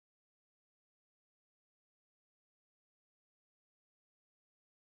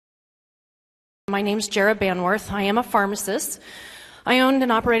My name's Jara Banworth. I am a pharmacist. I owned and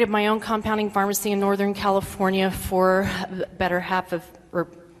operated my own compounding pharmacy in Northern California for the better half of, or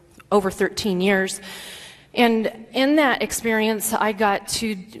over 13 years. And in that experience, I got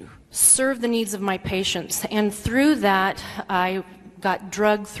to serve the needs of my patients. And through that, I got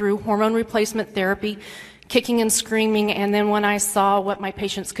drugged through hormone replacement therapy, kicking and screaming. And then when I saw what my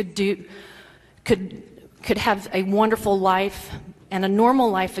patients could do, could have a wonderful life and a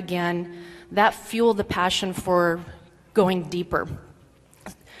normal life again, that fueled the passion for going deeper.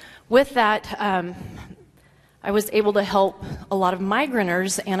 With that, I was able to help a lot of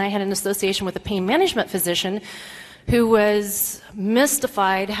migraineurs, and I had an association with a pain management physician who was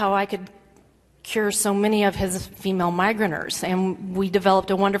mystified how I could cure so many of his female migraineurs. And we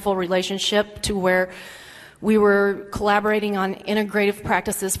developed a wonderful relationship to where we were collaborating on integrative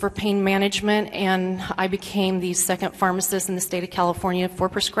practices for pain management, and I became the second pharmacist in the state of California for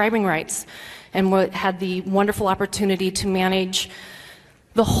prescribing rights, and had the wonderful opportunity to manage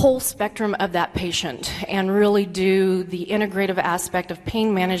the whole spectrum of that patient and really do the integrative aspect of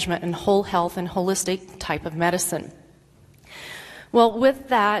pain management and whole health and holistic type of medicine. Well, with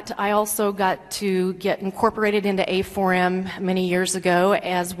that, I also got to get incorporated into A4M many years ago,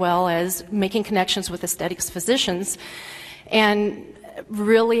 as well as making connections with aesthetics physicians, and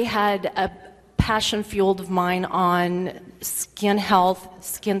really had a passion fueled of mine on skin health,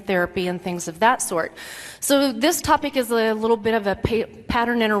 skin therapy, and things of that sort. So this topic is a little bit of a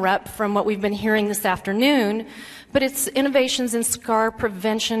pattern interrupt from what we've been hearing this afternoon, but it's innovations in scar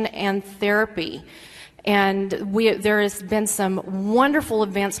prevention and therapy. And there has been some wonderful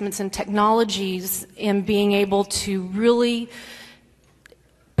advancements in technologies in being able to really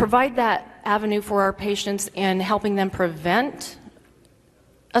provide that avenue for our patients in helping them prevent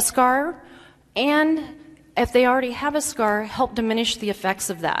a scar, and if they already have a scar, help diminish the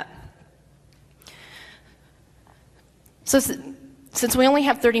effects of that. So since we only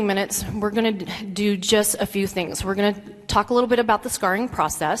have 30 minutes, we're going to do just a few things. We're going to talk a little bit about the scarring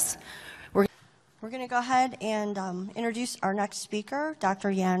process. We're going to go ahead and introduce our next speaker,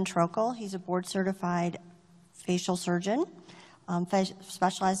 Dr. Jan Trokel. He's a board-certified facial surgeon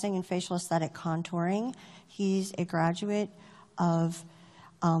specializing in facial aesthetic contouring. He's a graduate of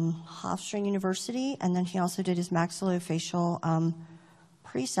Hofstra University, and then he also did his maxillofacial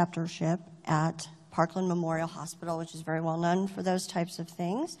preceptorship at Parkland Memorial Hospital, which is very well known for those types of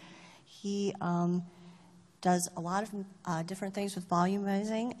things. He does a lot of different things with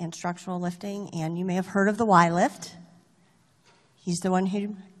volumizing and structural lifting, and you may have heard of the Y-lift. He's the one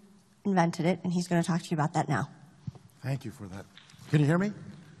who invented it, and he's going to talk to you about that now. Thank you for that. Can you hear me?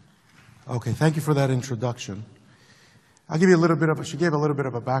 Okay, thank you for that introduction. I'll give you a little bit of, she gave a little bit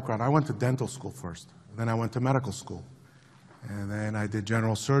of a background. I went to dental school first, then I went to medical school, and then I did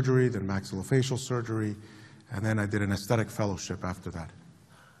general surgery, then maxillofacial surgery, and then I did an aesthetic fellowship after that.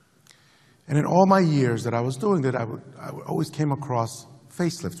 And in all my years that I was doing that, I always came across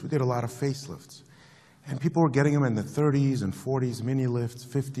facelifts. We did a lot of facelifts. And people were getting them in the 30s and 40s, mini lifts,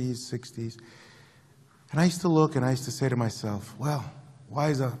 50s, 60s. And I used to look and I used to say to myself, well, why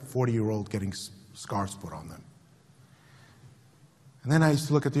is a 40-year-old getting scars put on them? And then I used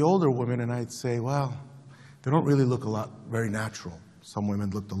to look at the older women and I'd say, well, they don't really look very natural. Some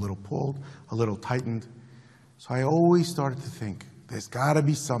women looked a little pulled, a little tightened. So I always started to think, there's got to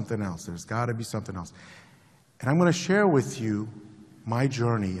be something else. There's got to be something else. And I'm going to share with you my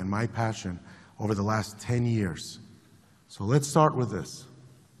journey and my passion over the last 10 years. So let's start with this.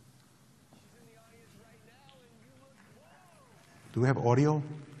 Do we have audio? Wow.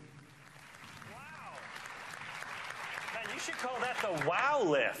 Man, you should call that the wow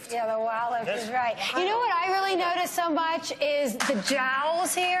lift. Yeah, the wow lift is right. You know what I really noticed so much is the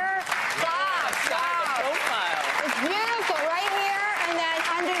jowls here. Wow. It's beautiful right here. And then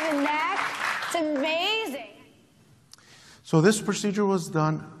under the neck, it's amazing. So this procedure was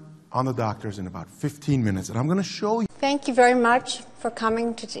done on the doctors in about 15 minutes, and I'm going to show you. Thank you very much for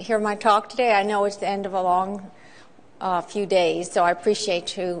coming to hear my talk today. I know it's the end of a long few days, so I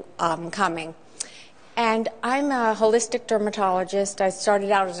appreciate you coming. And I'm a holistic dermatologist. I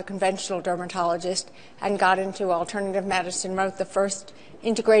started out as a conventional dermatologist and got into alternative medicine, wrote the first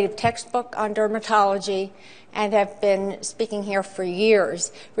integrative textbook on dermatology, and have been speaking here for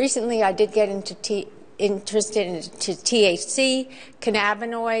years. Recently, I did get interested in THC,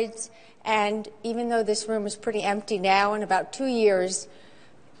 cannabinoids, and even though this room is pretty empty now, in about 2 years,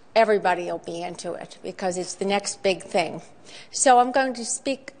 everybody will be into it because it's the next big thing. So I'm going to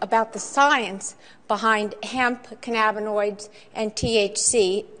speak about the science behind hemp, cannabinoids, and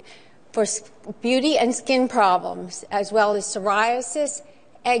THC for beauty and skin problems, as well as psoriasis,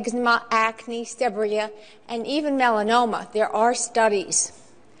 eczema, acne, seborrhea, and even melanoma. There are studies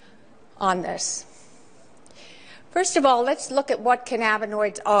on this. First of all, let's look at what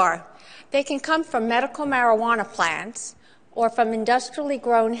cannabinoids are. They can come from medical marijuana plants or from industrially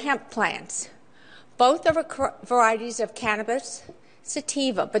grown hemp plants. Both are varieties of cannabis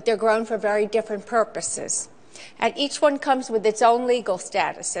sativa, but they're grown for very different purposes. And each one comes with its own legal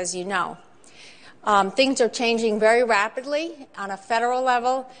status, as you know. Things are changing very rapidly on a federal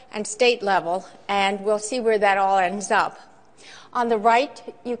level and state level, and we'll see where that all ends up. On the right,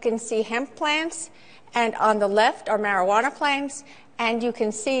 you can see hemp plants, and on the left are marijuana plants, and you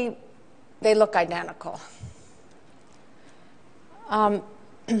can see they look identical.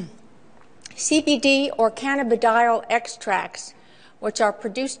 CBD or cannabidiol extracts, which are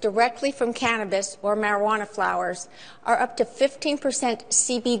produced directly from cannabis or marijuana flowers, are up to 15%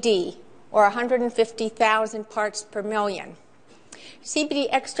 CBD, or 150,000 parts per million. CBD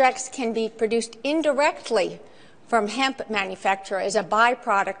extracts can be produced indirectly from hemp manufacture as a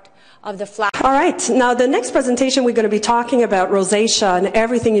byproduct of the flower. All right, now the next presentation we're going to be talking about rosacea and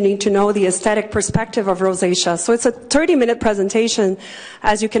everything you need to know, the aesthetic perspective of rosacea. So it's a 30-minute presentation.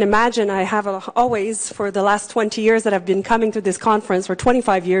 As you can imagine, I have always, for the last 20 years that I've been coming to this conference, for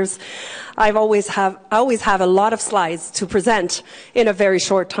 25 years, I always have a lot of slides to present in a very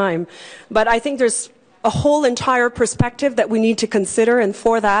short time. But I think there's a whole entire perspective that we need to consider, and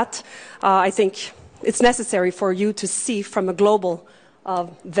for that, I think it's necessary for you to see from a global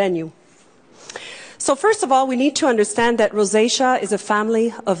venue. So first of all, we need to understand that rosacea is a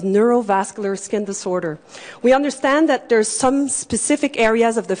family of neurovascular skin disorder. We understand that there's some specific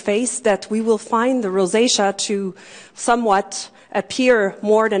areas of the face that we will find the rosacea to somewhat appear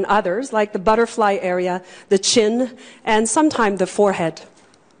more than others, like the butterfly area, the chin, and sometimes the forehead.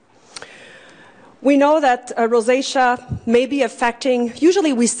 We know that rosacea may be affecting,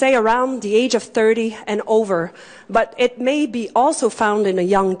 usually we say around the age of 30 and over, but it may be also found in a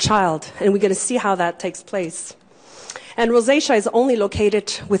young child, and we're going to see how that takes place. And rosacea is only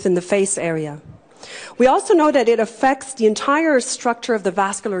located within the face area. We also know that it affects the entire structure of the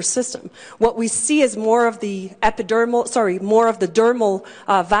vascular system. What we see is more of the dermal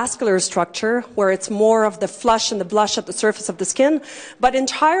vascular structure, where it's more of the flush and the blush at the surface of the skin, but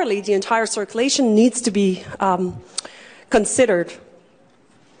entirely, the entire circulation needs to be considered.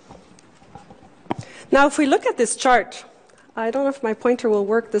 Now, if we look at this chart, I don't know if my pointer will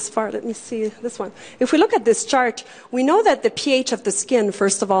work this far. Let me see this one. If we look at this chart, we know that the pH of the skin,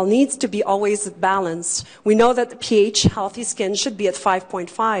 first of all, needs to be always balanced. We know that the pH, healthy skin, should be at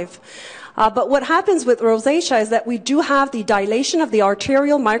 5.5. But what happens with rosacea is that we do have the dilation of the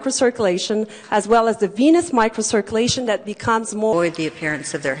arterial microcirculation as well as the venous microcirculation that becomes more... Avoid the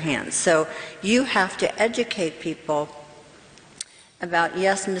appearance of their hands. So you have to educate people about,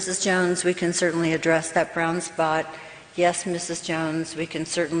 yes, Mrs. Jones, we can certainly address that brown spot. Yes, Mrs. Jones, we can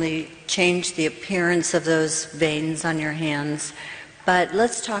certainly change the appearance of those veins on your hands, but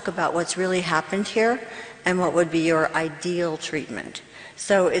let's talk about what's really happened here and what would be your ideal treatment.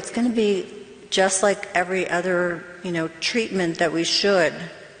 So it's going to be just like every other, treatment that we should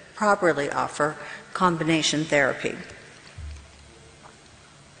properly offer, combination therapy.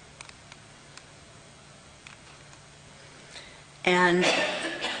 And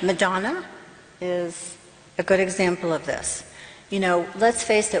Madonna is a good example of this. Let's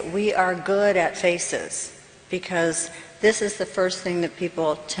face it, we are good at faces because this is the first thing that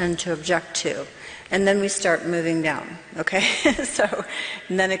people tend to object to. And then we start moving down, okay?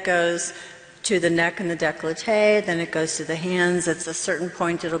 And then it goes to the neck and the décolleté, then it goes to the hands. At a certain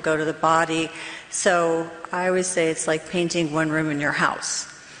point, it'll go to the body. So I always say it's like painting one room in your house.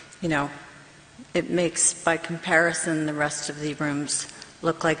 It makes, by comparison, the rest of the rooms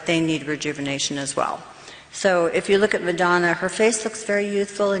look like they need rejuvenation as well. So if you look at Madonna, her face looks very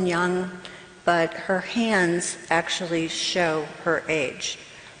youthful and young, but her hands actually show her age.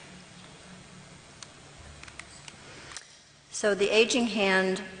 So the aging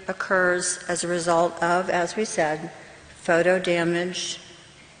hand occurs as a result of, as we said, photo damage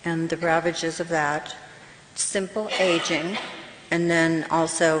and the ravages of that, simple aging, and then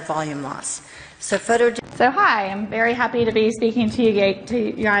also volume loss. So hi, I'm very happy to be speaking to you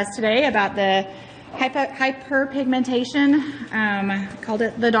guys today about the hyperpigmentation, called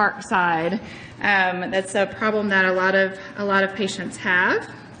it the dark side. That's a problem that a lot of patients have.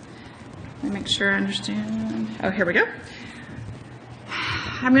 Let me make sure I understand. Oh, here we go.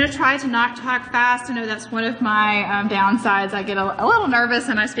 I'm going to try to not talk fast. I know that's one of my downsides. I get a little nervous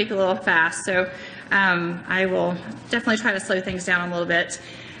and I speak a little fast, so I will definitely try to slow things down a little bit.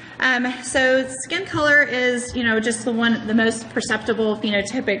 So skin color is, just the most perceptible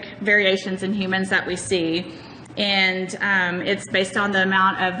phenotypic variations in humans that we see. And it's based on the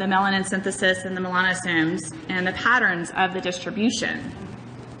amount of the melanin synthesis and the melanosomes and the patterns of the distribution.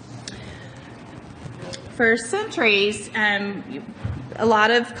 For centuries, a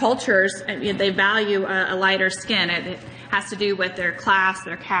lot of cultures, they value a lighter skin. It has to do with their class,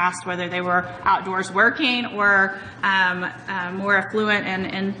 their caste, whether they were outdoors working or more affluent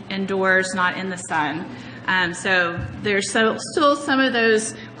and indoors, not in the sun. So there's still some of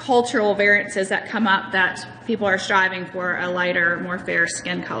those cultural variances that come up that people are striving for a lighter, more fair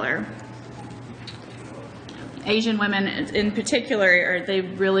skin color. Asian women in particular, they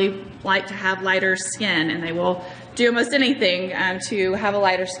really like to have lighter skin, and they will do almost anything to have a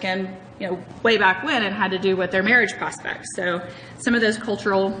lighter skin. Way back when it had to do with their marriage prospects. So some of those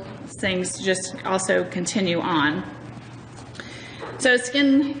cultural things just also continue on. So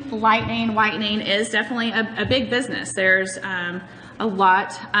skin whitening is definitely a big business. There's a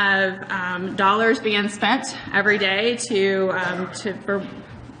lot of dollars being spent every day for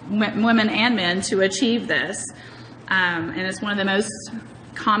women and men to achieve this. And it's one of the most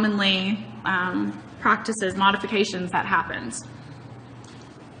commonly modifications that happens.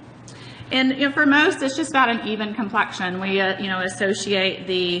 And for most, it's just about an even complexion. We associate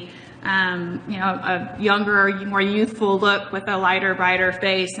the a younger, more youthful look with a lighter, brighter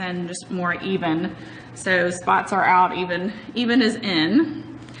face and just more even. So spots are out, even is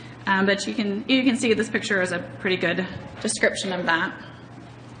in. But you can see this picture is a pretty good description of that.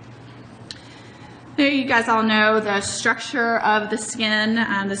 You guys all know the structure of the skin.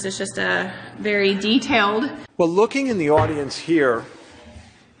 This is just a very detailed. Well, looking in the audience here,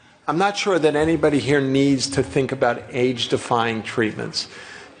 I'm not sure that anybody here needs to think about age-defying treatments.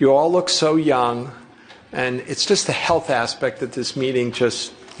 You all look so young, and it's just the health aspect that this meeting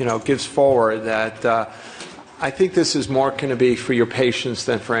just, gives forward that I think this is more going to be for your patients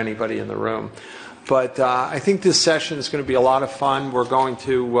than for anybody in the room. But I think this session is going to be a lot of fun. We're going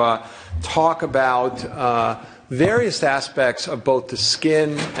to talk about various aspects of both the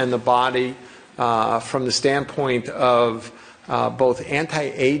skin and the body from the standpoint of both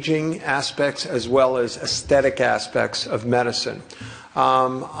anti-aging aspects as well as aesthetic aspects of medicine.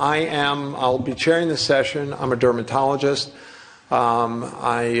 I'll be chairing this session. I'm a dermatologist.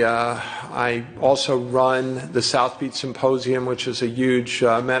 I also run the South Beach Symposium, which is a huge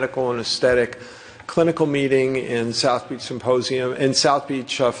medical and aesthetic clinical meeting in South Beach,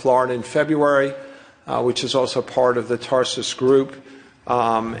 Florida in February, which is also part of the Tarsus group.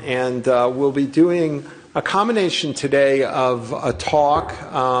 And we'll be doing a combination today of a talk,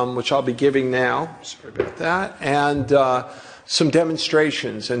 which I'll be giving now, sorry about that, and some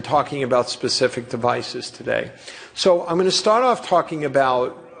demonstrations and talking about specific devices today. So I'm going to start off talking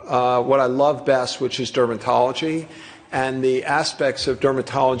about what I love best, which is dermatology, and the aspects of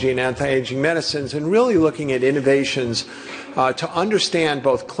dermatology and anti-aging medicines, and really looking at innovations to understand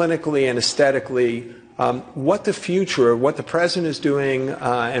both clinically and aesthetically what the future, what the present is doing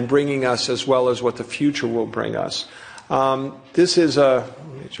and bringing us, as well as what the future will bring us. This is a,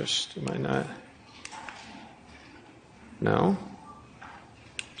 let me just, am I not? No?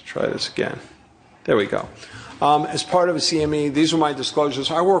 Let's try this again. There we go. As part of a CME, these are my disclosures.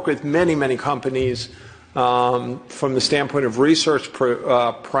 I work with many, many companies from the standpoint of research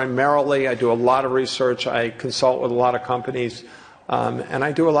primarily. I do a lot of research. I consult with a lot of companies. And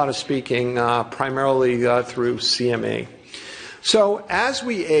I do a lot of speaking, primarily through CME. So as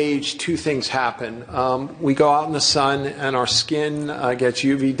we age, two things happen. We go out in the sun and our skin gets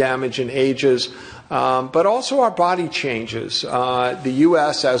UV damage and ages, but also our body changes. The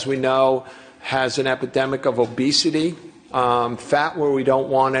U.S., as we know, has an epidemic of obesity, fat where we don't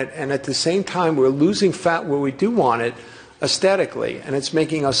want it, and at the same time we're losing fat where we do want it aesthetically, and it's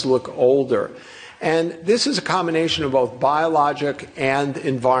making us look older. And this is a combination of both biologic and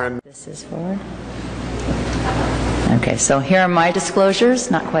environment. This is for. Okay, so here are my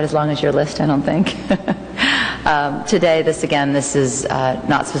disclosures, not quite as long as your list, I don't think. Today, this is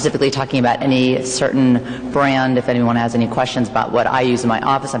not specifically talking about any certain brand. If anyone has any questions about what I use in my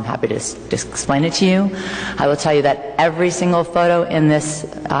office, I'm happy to just explain it to you. I will tell you that every single photo in this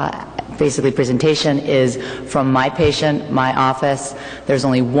basically presentation is from my patient, my office. There's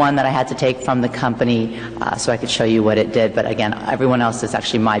only one that I had to take from the company so I could show you what it did. But again, everyone else is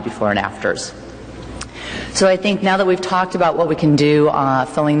actually my before and afters. So I think now that we've talked about what we can do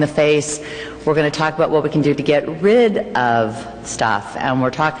filling the face, we're going to talk about what we can do to get rid of stuff. And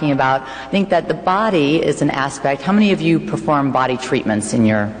we're talking about, I think that the body is an aspect. How many of you perform body treatments in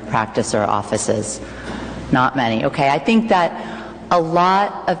your practice or offices? Not many. Okay, I think that a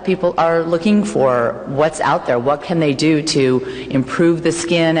lot of people are looking for what's out there. What can they do to improve the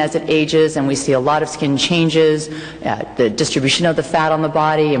skin as it ages? And we see a lot of skin changes, the distribution of the fat on the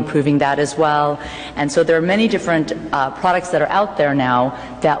body, improving that as well. And so there are many different products that are out there now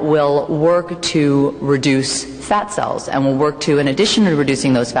that will work to reduce fat cells and will work to, in addition to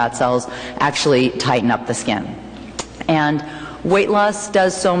reducing those fat cells, actually tighten up the skin. And weight loss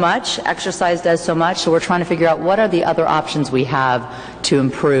does so much, exercise does so much, so we're trying to figure out what are the other options we have to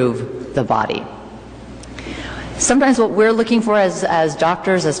improve the body. Sometimes what we're looking for as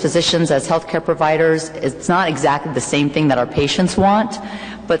doctors, as physicians, as healthcare providers, it's not exactly the same thing that our patients want,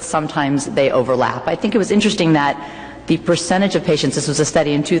 but sometimes they overlap. I think it was interesting that the percentage of patients, this was a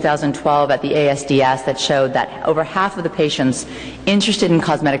study in 2012 at the ASDS that showed that over half of the patients interested in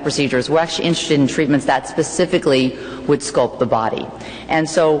cosmetic procedures were actually interested in treatments that specifically would sculpt the body. And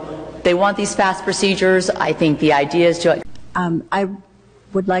so they want these fast procedures. I think the idea is to... I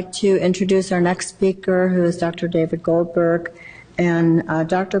would like to introduce our next speaker, who is Dr. David Goldberg. And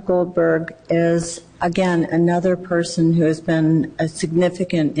Dr. Goldberg is, again, another person who has been a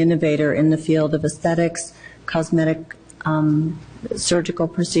significant innovator in the field of aesthetics, cosmetic surgical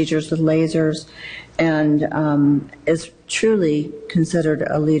procedures with lasers, and is truly considered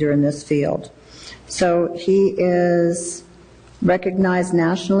a leader in this field. So he is recognized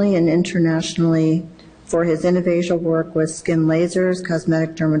nationally and internationally for his innovative work with skin lasers,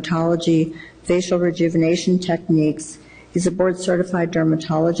 cosmetic dermatology, facial rejuvenation techniques. He's a board-certified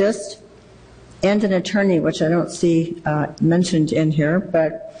dermatologist and an attorney, which I don't see mentioned in here,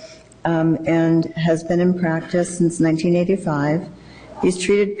 but and has been in practice since 1985. He's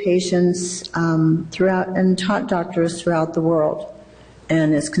treated patients throughout and taught doctors throughout the world,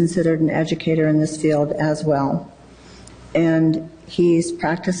 and is considered an educator in this field as well. And he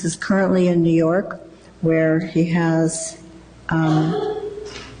practices currently in New York, where he has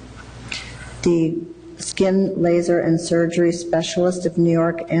the skin laser and surgery specialist of New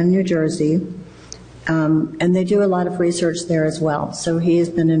York and New Jersey. And they do a lot of research there as well. So he has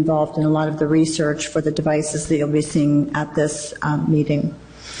been involved in a lot of the research for the devices that you'll be seeing at this meeting.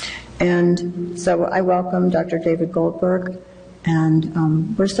 And so I welcome Dr. David Goldberg,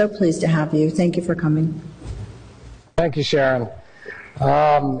 and we're so pleased to have you. Thank you for coming. Thank you, Sharon.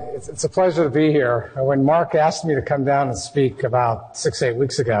 It's a pleasure to be here. When Mark asked me to come down and speak about 6-8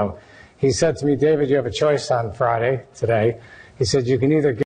 weeks ago, he said to me, David, you have a choice on Friday, today. He said, you can either